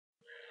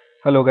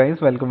Hello guys,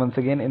 welcome once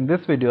again. In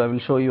this video I will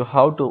show you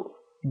how to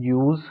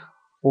use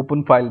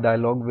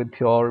OpenFileDialog with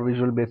your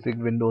Visual Basic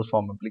Windows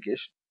form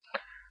application.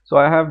 So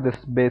I have this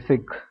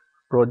basic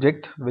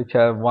project which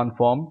I have one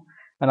form,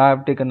 and I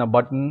have taken a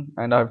button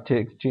and I have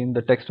changed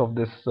the text of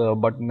this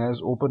button as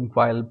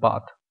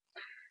OpenFilePath,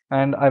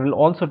 and I will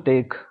also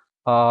take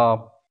a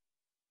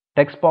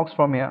text box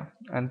from here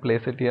and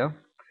place it here,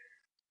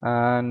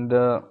 and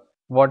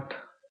what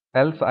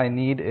else I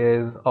need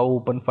is a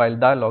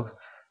OpenFileDialog.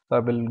 So I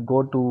will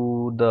go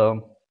to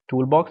the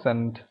toolbox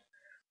and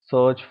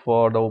search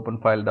for the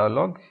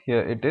OpenFileDialog.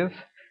 Here it is,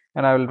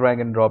 and I will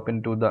drag and drop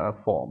into the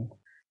form,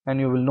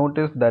 and you will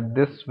notice that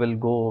this will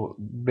go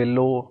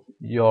below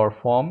your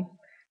form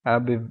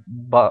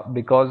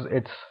because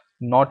it's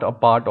not a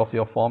part of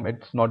your form,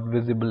 it's not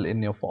visible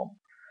in your form.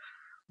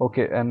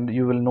 Okay, and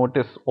you will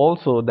notice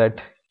also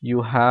that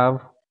you have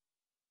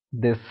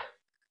this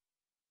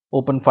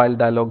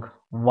OpenFileDialog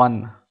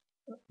 1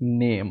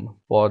 name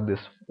for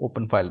this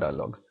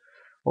OpenFileDialog.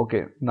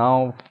 Okay,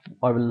 now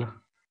I will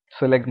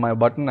select my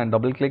button and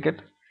double click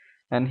it,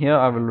 and here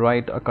I will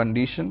write a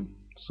condition.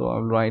 So I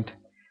will write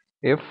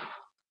if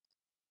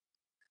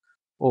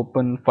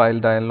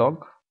OpenFileDialog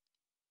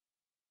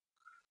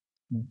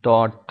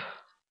dot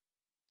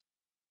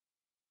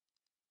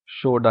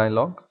show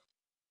dialog,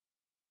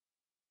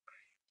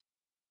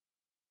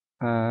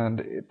 and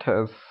it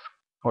has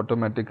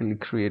automatically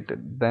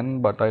created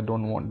then, but I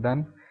don't want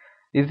then,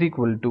 is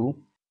equal to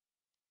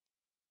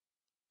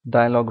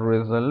dialog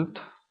result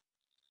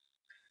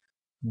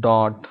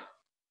dot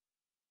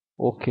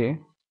okay,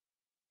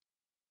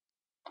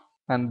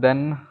 and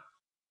then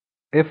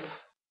if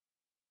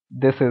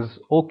this is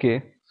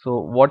okay, so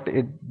what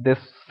this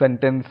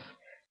sentence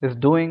is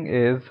doing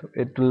is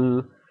it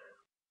will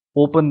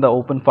open the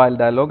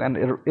OpenFileDialog, and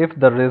if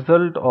the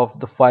result of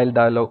the file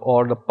dialog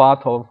or the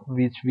path of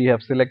which we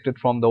have selected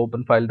from the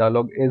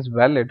OpenFileDialog is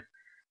valid,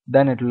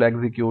 then it will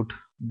execute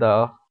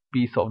the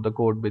piece of the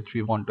code which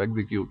we want to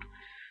execute.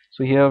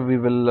 So here we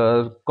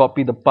will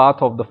copy the path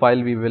of the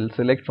file we will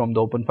select from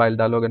the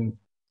OpenFileDialog and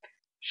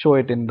show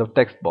it in the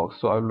text box.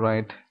 So I will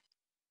write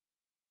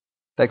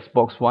text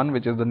box 1,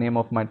 which is the name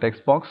of my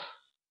text box,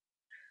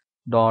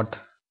 dot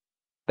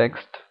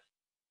text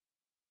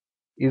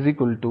is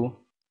equal to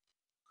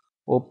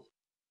op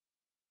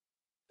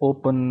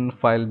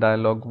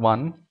OpenFileDialog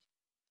 1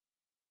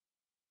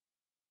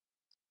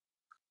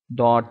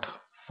 dot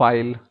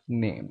file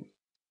name.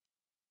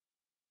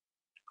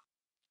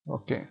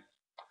 Okay,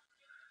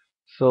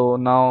 so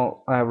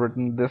now I have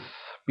written this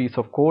piece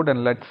of code,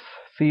 and let's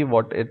see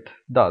what it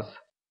does.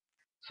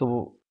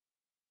 So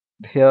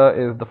here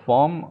is the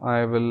form.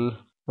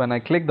 When I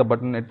click the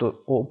button, it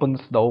opens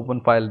the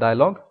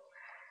OpenFileDialog,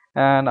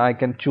 and I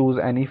can choose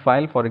any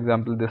file, for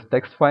example this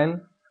text file,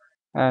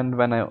 and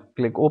when I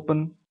click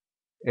open,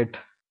 it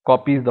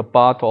copies the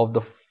path of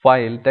the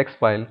text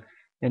file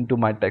into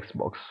my text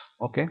box.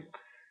 Okay,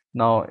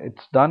 now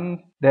it's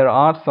done. There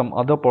are some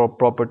other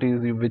properties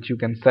which you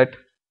can set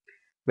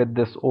with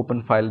this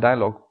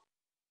OpenFileDialog.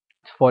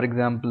 For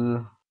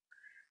example,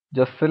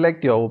 just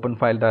select your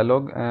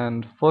OpenFileDialog,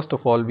 and first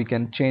of all we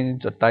can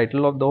change the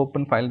title of the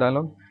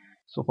OpenFileDialog.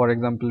 So for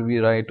example we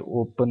write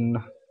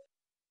open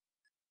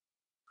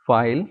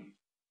file,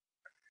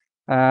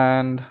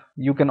 and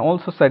you can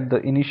also set the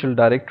initial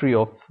directory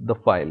of the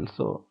file.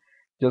 So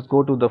just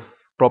go to the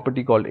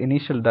property called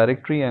initial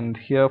directory, and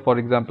here for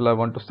example I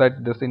want to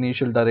set this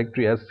initial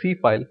directory as C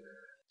file,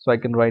 so I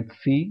can write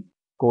C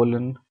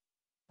colon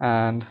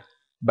and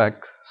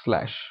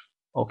backslash.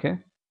 Okay,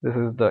 this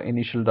is the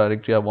initial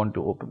directory I want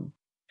to open.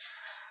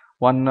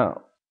 One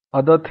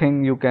other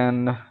thing you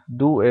can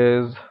do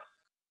is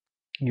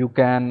you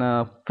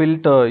can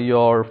filter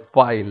your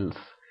files.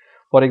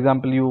 For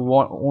example, you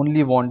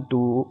only want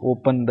to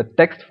open the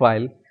text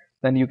file,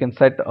 then you can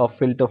set a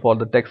filter for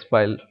the text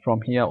file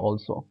from here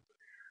also,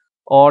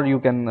 or you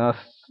can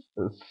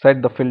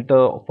set the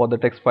filter for the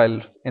text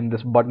file in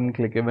this button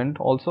click event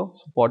also.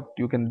 So what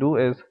you can do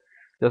is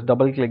just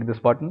double click this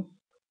button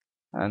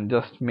and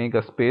just make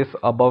a space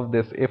above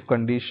this if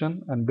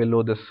condition and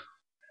below this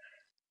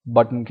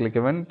button click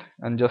event,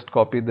 and just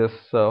copy this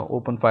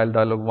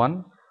OpenFileDialog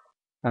 1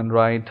 and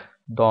write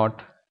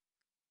dot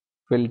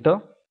filter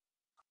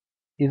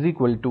is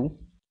equal to,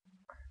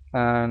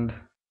 and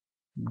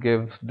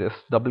give this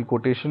double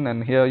quotation,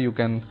 and here you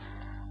can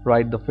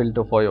write the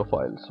filter for your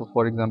file. So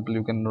for example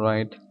you can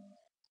write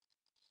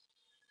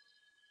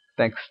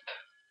text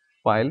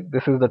file.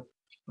 This is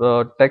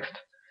the text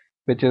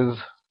which is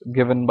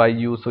given by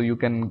you, so you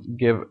can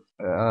give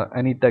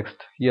any text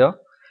here,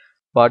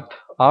 but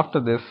after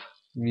this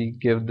we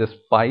give this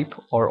pipe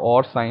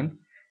or sign,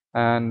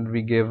 and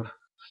we give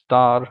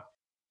star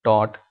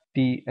dot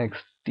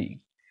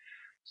txt.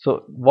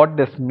 So what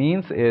this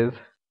means is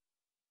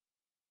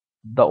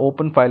the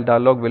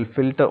OpenFileDialog will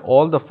filter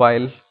all the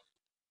files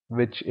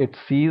which it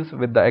sees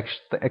with the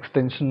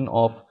extension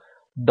of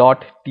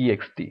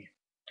 .txt.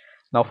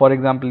 Now for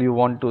example you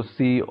want to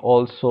see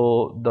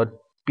also the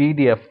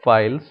PDF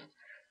files,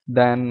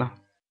 then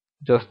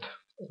just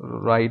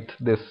write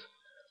this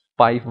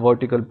pipe,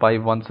 vertical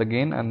pipe once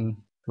again, and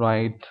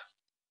write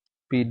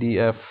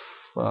PDF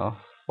uh,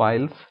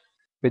 files,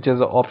 which is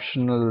an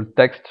optional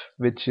text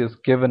which is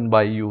given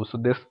by you. So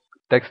this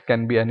text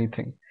can be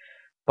anything,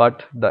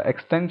 but the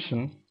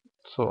extension,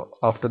 so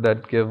after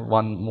that give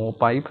one more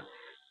pipe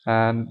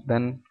and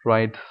then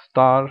write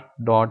star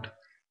dot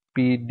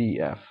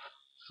pdf.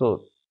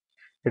 So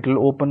it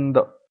will open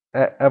the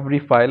every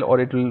file, or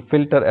it will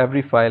filter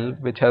every file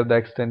which has the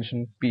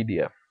extension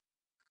pdf.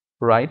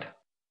 Right,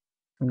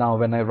 now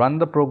when I run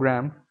the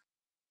program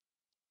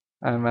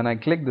and when I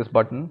click this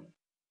button,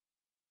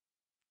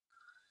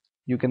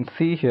 you can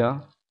see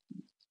here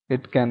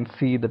it can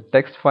see the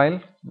text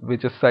file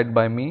which is set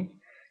by me,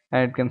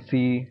 and it can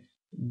see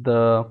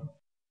the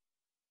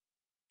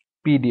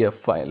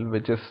PDF file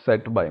which is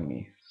set by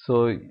me.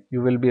 So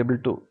you will be able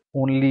to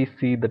only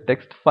see the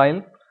text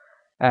file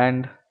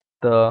and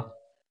the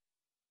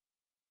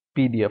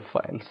PDF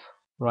files,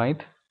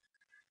 right?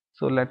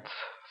 So let's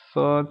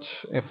search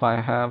if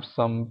I have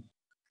some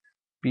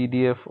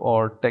PDF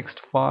or text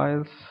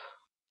files.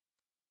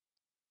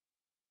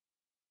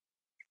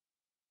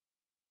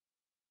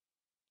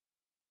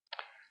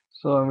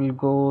 So I will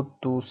go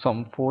to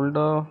some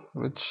folder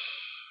which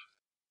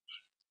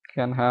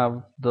can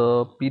have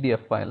the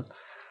PDF file.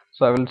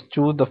 So I will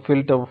choose the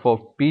filter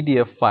for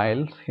PDF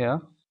files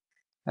here,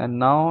 and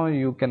now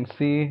you can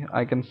see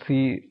I can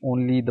see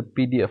only the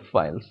PDF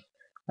files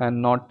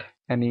and not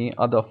any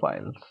other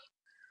files.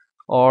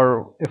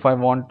 Or if I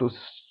want to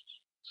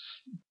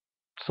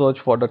search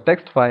for the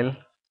text file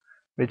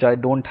which I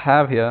don't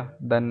have here,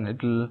 then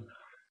it will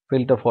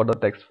filter for the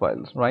text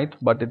files, right?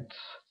 But it's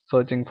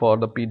searching for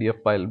the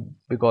PDF file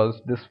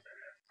because this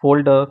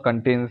folder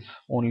contains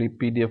only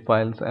PDF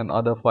files and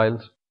other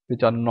files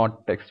which are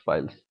not text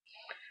files.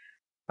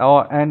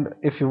 And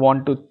if you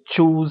want to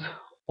choose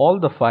all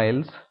the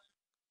files,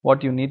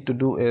 what you need to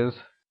do is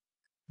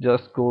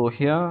just go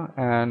here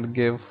and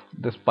give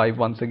this pipe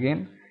once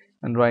again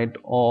and write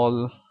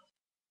all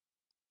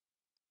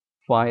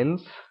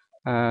files,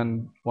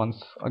 and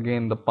once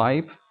again the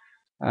pipe,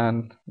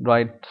 and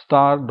write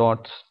star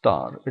dot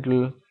star. It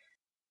will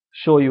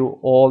show you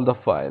all the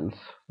files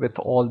with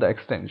all the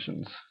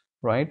extensions,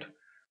 right?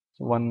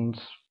 So once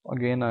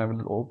again I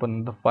will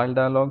open the file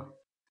dialog,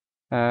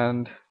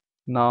 and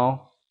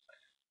now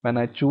when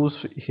I choose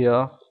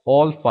here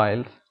all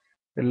files,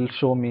 it will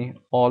show me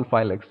all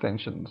file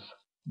extensions,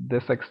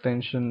 this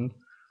extension.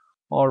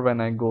 Or when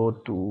I go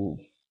to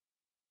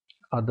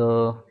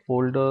other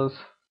folders,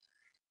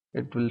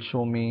 it will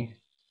show me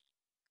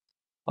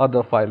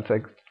other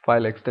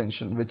file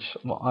extension which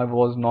I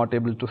was not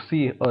able to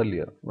see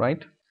earlier,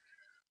 right?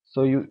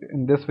 So you,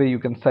 in this way you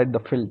can set the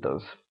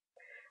filters.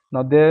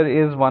 Now there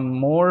is one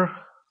more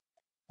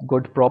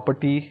good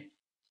property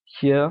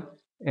here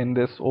in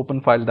this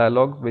open file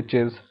dialog, which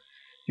is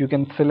you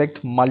can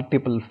select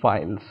multiple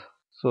files.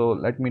 So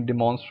let me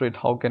demonstrate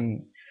how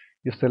can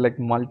you select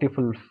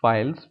multiple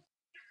files.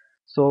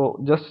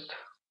 So just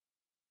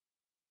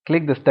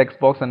click this text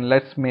box and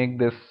let's make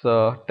this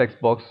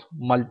text box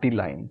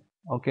multi-line.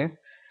 Okay,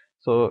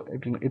 so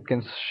it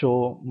can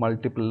show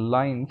multiple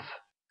lines,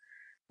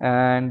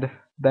 and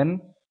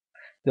then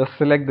just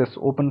select this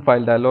open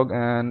file dialog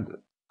and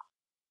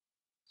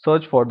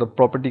search for the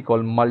property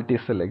called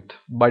Multiselect.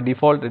 By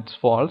default it's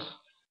false,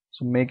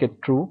 so make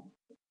it true,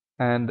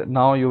 and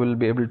now you will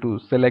be able to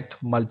select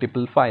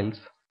multiple files.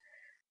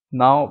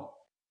 Now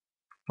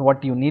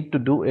what you need to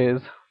do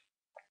is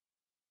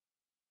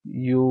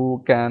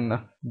you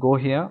can go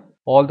here,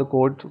 all the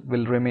code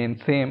will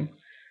remain same,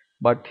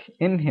 but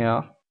in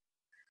here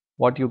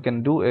what you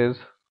can do is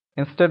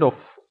instead of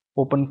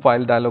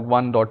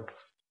OpenFileDialog1 dot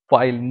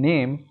file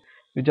name,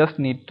 you just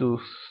need to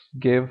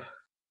give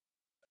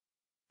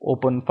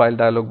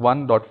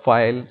OpenFileDialog1 dot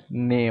file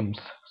names.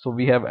 So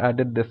we have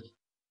added this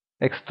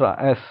extra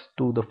s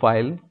to the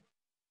file,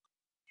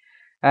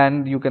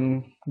 and you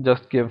can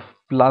just give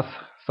plus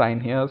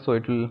sign here, so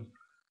it will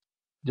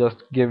just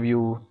give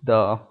you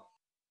the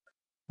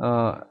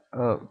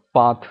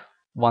path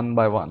one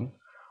by one,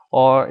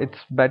 or it's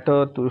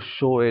better to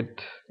show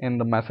it in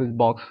the message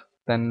box,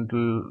 then it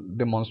will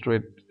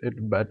demonstrate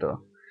it better.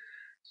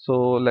 So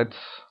let's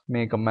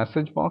make a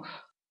message box.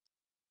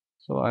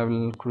 So I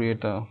will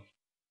create a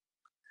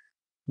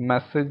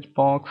message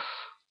box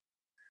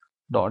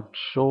dot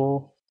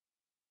show,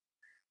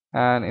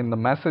 and in the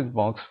message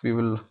box we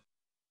will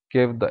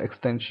give the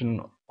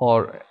extension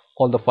or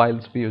all the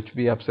files which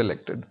we have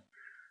selected.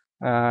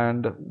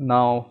 And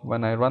now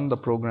when I run the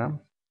program,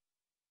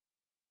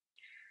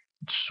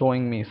 it's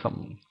showing me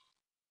some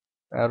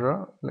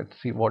error. Let's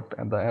see what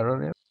the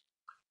error is.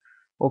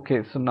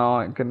 Okay, so now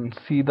I can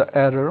see the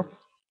error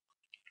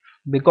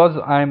because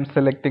I'm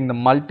selecting the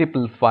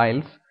multiple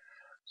files,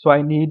 so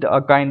I need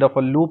a kind of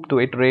a loop to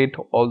iterate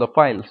all the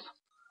files.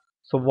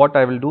 So what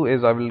I will do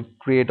is I will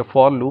create a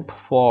for loop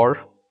for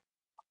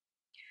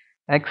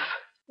x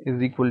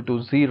is equal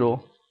to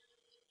 0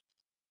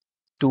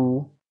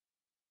 to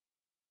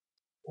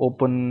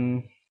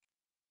open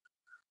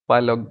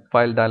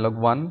file dialog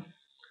 1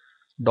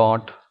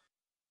 dot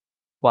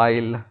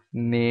file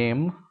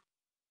name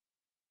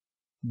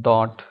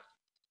dot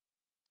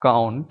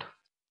count,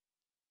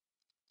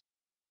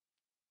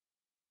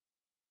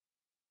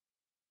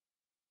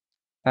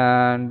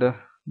 and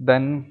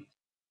then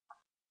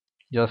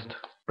just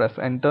press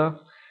enter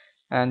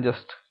and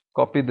just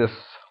copy this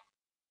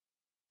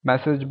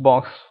message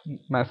box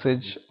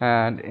message,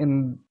 and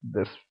in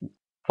this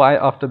file,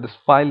 after this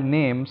file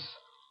names,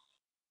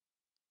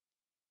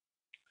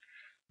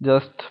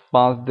 just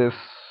pass this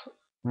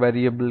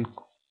variable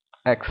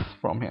x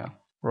from here,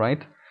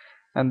 right?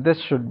 And this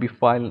should be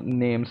file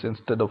names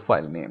instead of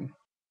file name.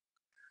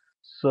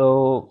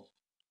 So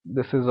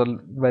this is a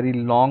very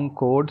long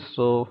code,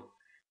 so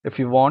if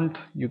you want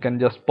you can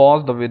just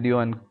pause the video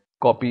and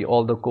copy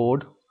all the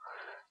code.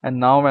 And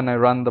now when I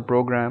run the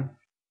program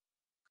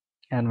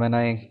and when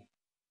I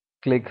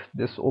click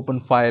this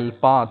open file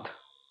path,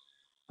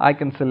 I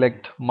can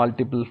select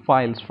multiple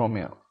files from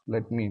here.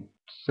 Let me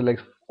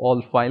select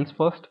all files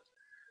first,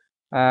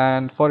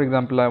 and for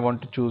example I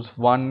want to choose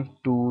 1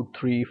 2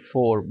 3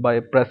 4. By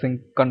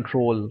pressing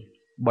Ctrl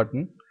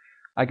button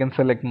I can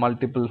select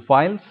multiple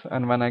files,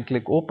 and when I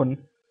click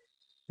open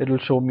it will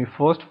show me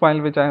first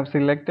file which I have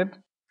selected,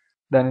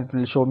 then it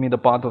will show me the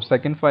path of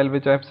second file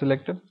which I have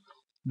selected,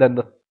 then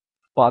the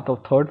path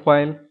of third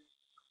file,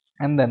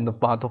 and then the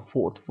path of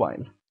fourth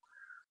file,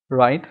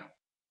 right?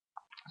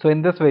 So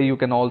in this way you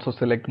can also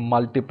select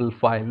multiple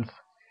files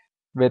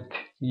with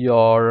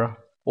your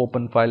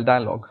open file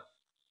dialog,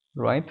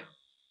 right?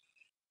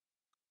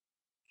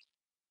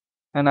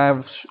 And I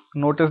have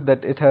noticed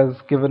that it has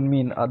given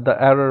me the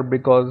error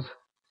because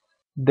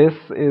this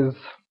is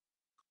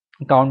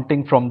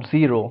counting from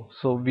 0,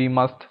 so we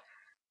must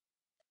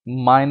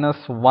minus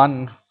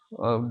 1,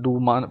 do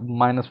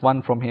minus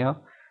 1 from here,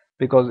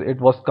 because it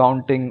was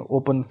counting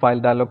open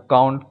file dialog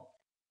count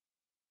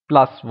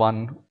plus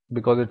 1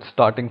 because it's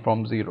starting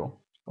from 0.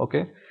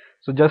 Okay,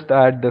 so just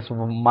add this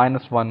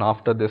minus 1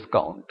 after this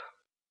count.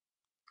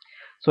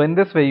 So in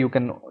this way you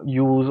can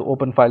use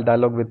open file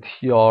dialog with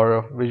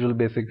your Visual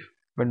Basic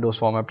Windows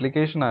Form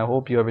application. I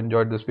hope you have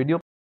enjoyed this video.